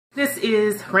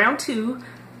is round two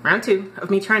of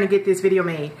me trying to get this video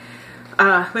made.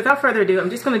 Without further ado, I'm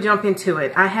just going to jump into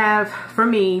it. I have, for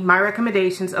me, my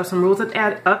recommendations of some rules of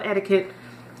etiquette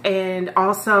and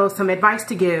also some advice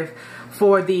to give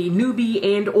for the newbie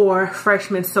and or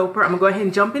freshman soaper. I'm going to go ahead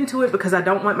and jump into it because I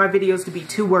don't want my videos to be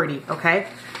too wordy, okay?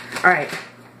 Alright,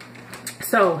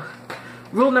 so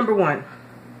rule number 1.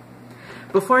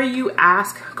 Before you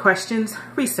ask questions,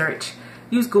 research.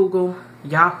 Use Google,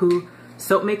 Yahoo,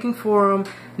 Soap Making Forum,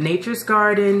 Nature's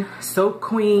Garden, Soap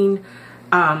Queen.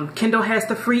 Kindle has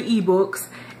the free ebooks,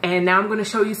 and now I'm going to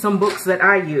show you some books that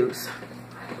I use.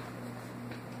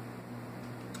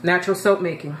 Natural Soap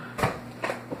Making.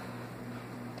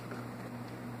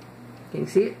 Can you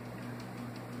see it?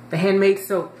 The Handmade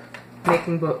Soap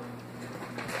Making Book.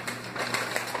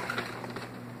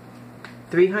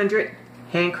 300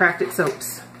 handcrafted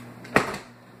soaps.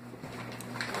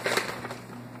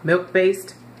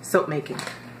 Milk-based soap making.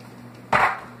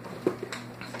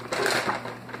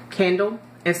 Candle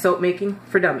and soap making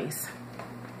for dummies.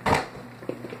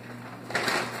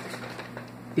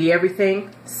 The Everything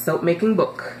Soap Making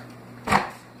Book.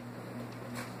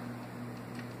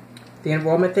 The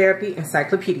Aromatherapy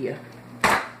Encyclopedia.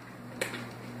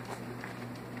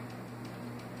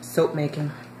 Soap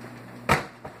making.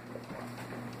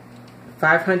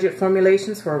 500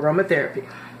 formulations for aromatherapy.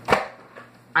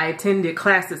 I attended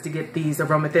classes to get these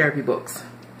aromatherapy books.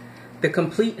 The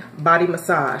Complete Body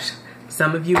Massage.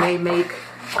 Some of you may make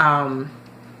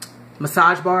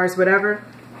massage bars, whatever.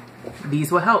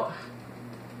 These will help.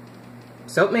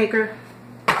 Soap Maker.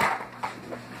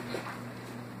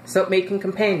 Soap Making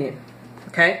Companion.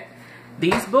 Okay?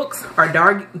 These books are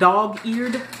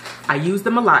dog-eared. I use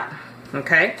them a lot.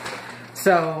 Okay?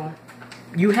 So,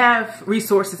 you have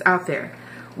resources out there.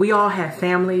 We all have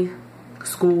family,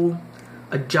 school,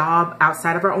 a job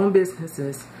outside of our own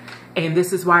businesses. And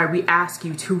this is why we ask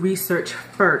you to research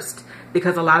first.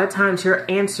 Because a lot of times your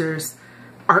answers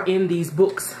are in these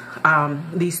books,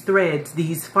 these threads,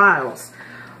 these files.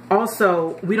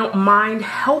 Also, we don't mind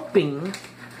helping,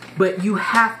 but you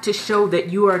have to show that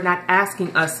you are not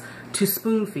asking us to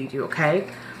spoon feed you, okay?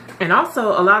 And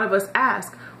also, a lot of us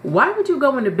ask, why would you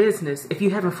go into business if you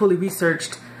haven't fully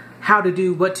researched how to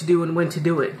do, what to do, and when to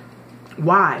do it?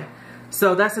 Why?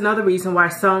 So that's another reason why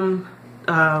some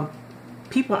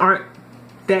people aren't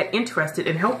that interested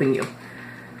in helping you.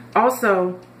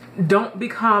 Also, don't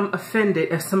become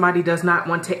offended if somebody does not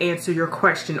want to answer your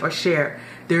question or share.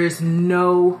 There is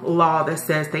no law that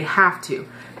says they have to.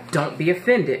 Don't be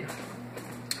offended.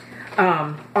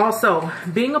 Also,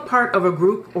 being a part of a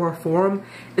group or a forum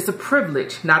is a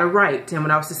privilege, not a right. And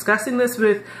when I was discussing this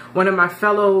with one of my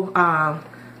fellow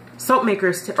soap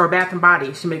makers, or Bath and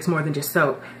Body, she makes more than just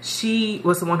soap. She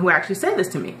was the one who actually said this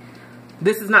to me.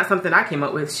 This is not something I came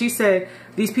up with. She said,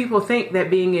 these people think that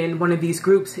being in one of these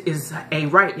groups is a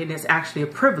right and it's actually a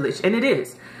privilege. And it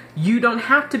is. You don't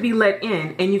have to be let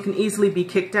in, and you can easily be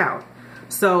kicked out.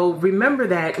 So remember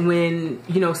that when,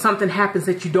 you know, something happens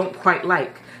that you don't quite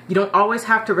like. You don't always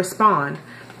have to respond.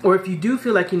 Or if you do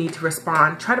feel like you need to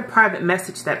respond, try to private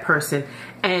message that person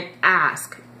and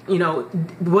ask, you know,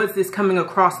 was this coming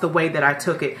across the way that I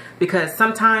took it? Because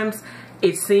sometimes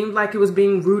it seemed like it was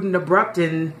being rude and abrupt,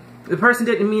 and the person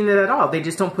didn't mean it at all. They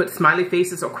just don't put smiley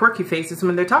faces or quirky faces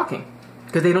when they're talking.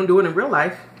 Because they don't do it in real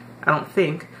life, I don't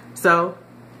think. So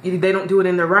they don't do it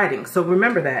in their writing. So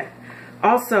remember that.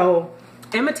 Also,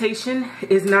 imitation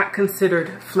is not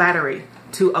considered flattery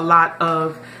to a lot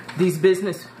of these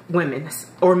business women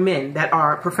or men that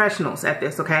are professionals at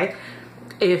this, okay?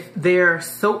 If their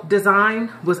soap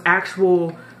design was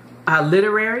actual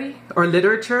literary or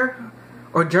literature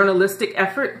or journalistic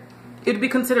effort, it would be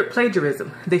considered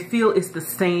plagiarism. They feel it's the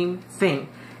same thing.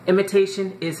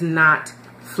 Imitation is not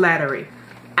flattery.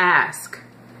 Ask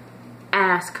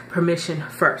permission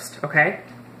first, okay?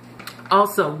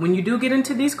 Also, when you do get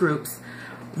into these groups,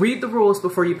 read the rules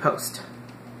before you post.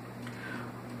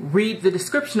 Read the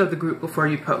description of the group before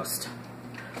you post.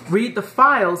 Read the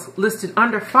files listed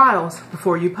under files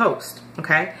before you post,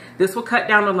 okay? This will cut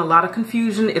down on a lot of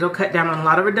confusion. It'll cut down on a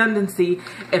lot of redundancy.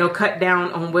 It'll cut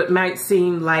down on what might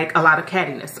seem like a lot of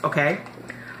cattiness, okay?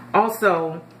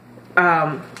 Also,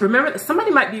 remember that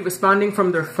somebody might be responding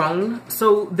from their phone,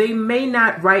 so they may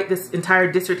not write this entire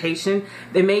dissertation.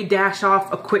 They may dash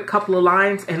off a quick couple of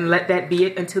lines and let that be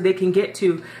it until they can get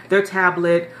to their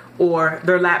tablet or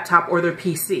their laptop or their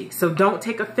PC. So don't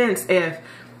take offense if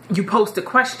you post a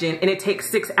question and it takes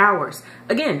 6 hours.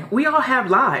 Again, we all have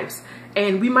lives,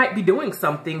 and we might be doing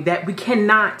something that we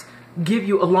cannot give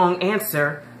you a long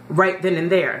answer right then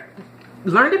and there.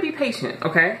 Learn to be patient,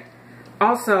 okay?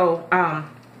 Also,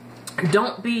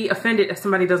 Don't be offended if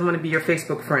somebody doesn't want to be your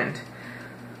Facebook friend.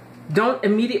 Don't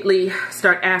immediately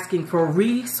start asking for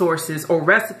resources or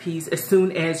recipes as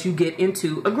soon as you get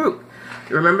into a group.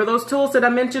 Remember those tools that I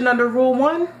mentioned under Rule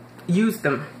 1? Use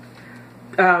them.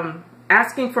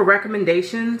 Asking for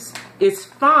recommendations is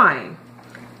fine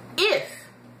if,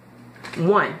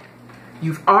 1,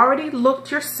 you've already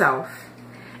looked yourself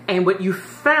and what you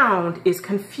found is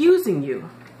confusing you,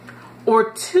 or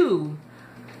 2,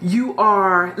 you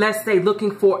are, let's say,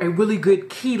 looking for a really good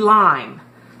key lime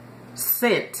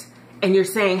scent, and you're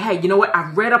saying, hey, you know what,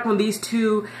 I've read up on these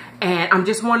two and I'm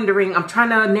just wondering, I'm trying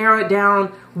to narrow it down,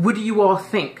 what do you all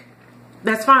think?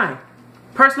 That's fine.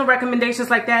 Personal recommendations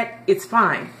like that, it's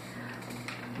fine.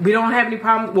 We don't have any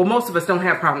problems. Well, most of us don't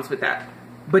have problems with that.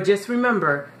 But just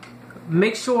remember,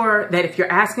 make sure that if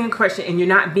you're asking a question and you're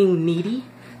not being needy,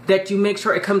 that you make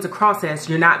sure it comes across as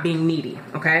you're not being needy,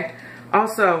 okay?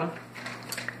 Also,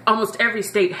 almost every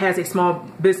state has a small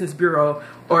business bureau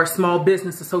or a small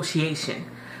business association,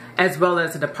 as well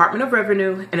as a Department of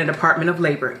Revenue and a Department of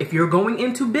Labor. If you're going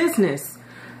into business,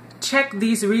 check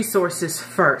these resources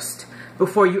first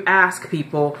before you ask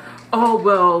people, oh,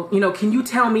 well, you know, can you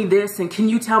tell me this and can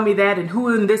you tell me that, and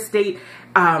who in this state,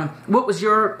 what was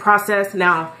your process?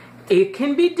 Now, it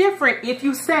can be different if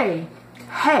you say,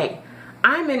 hey,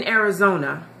 I'm in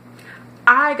Arizona.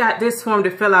 I got this form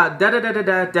to fill out,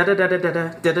 da-da-da-da-da,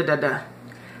 da-da-da-da-da, da-da-da-da.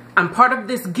 I'm part of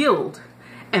this guild,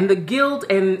 and the guild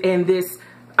and this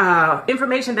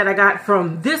information that I got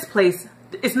from this place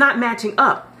is not matching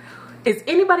up. Is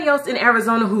anybody else in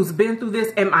Arizona who's been through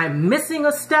this? Am I missing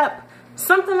a step?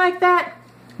 Something like that.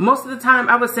 Most of the time,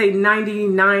 I would say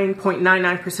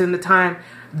 99.99% of the time,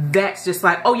 that's just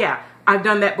like, oh yeah, I've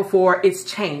done that before. It's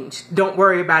changed. Don't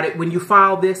worry about it. When you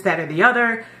file this, that, or the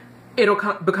other, it'll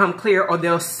become clear, or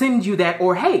they'll send you that,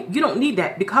 or hey, you don't need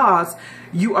that because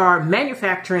you are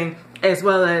manufacturing as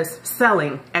well as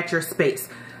selling at your space.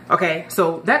 Okay,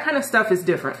 so that kind of stuff is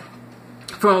different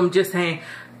from just saying,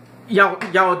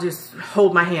 y'all just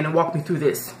hold my hand and walk me through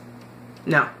this.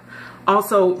 No.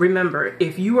 Also, remember,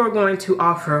 if you are going to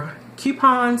offer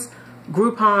coupons,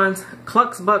 Groupons,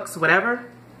 Clucks, Bucks, whatever,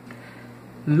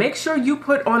 make sure you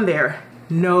put on there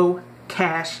no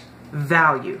cash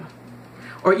value.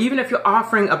 Or even if you're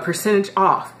offering a percentage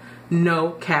off,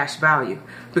 no cash value.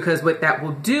 Because what that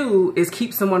will do is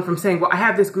keep someone from saying, well, I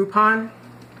have this Groupon,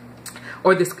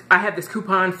 or I have this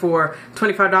coupon for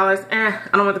 $25. I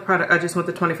don't want the product, I just want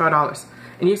the $25.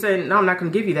 And you say, no, I'm not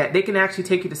going to give you that. They can actually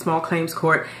take you to small claims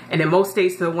court, and in most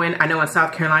states they'll win. I know in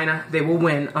South Carolina they will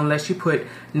win unless you put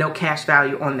no cash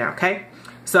value on there, okay?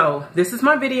 So this is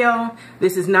my video.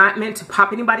 This is not meant to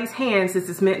pop anybody's hands. This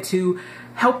is meant to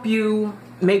help you,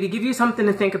 maybe give you something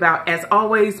to think about. As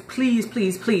always, please,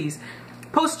 please, please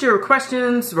post your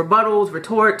questions, rebuttals,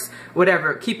 retorts,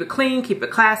 whatever. Keep it clean, keep it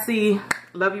classy.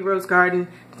 Love you, Rose Garden.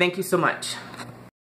 Thank you so much.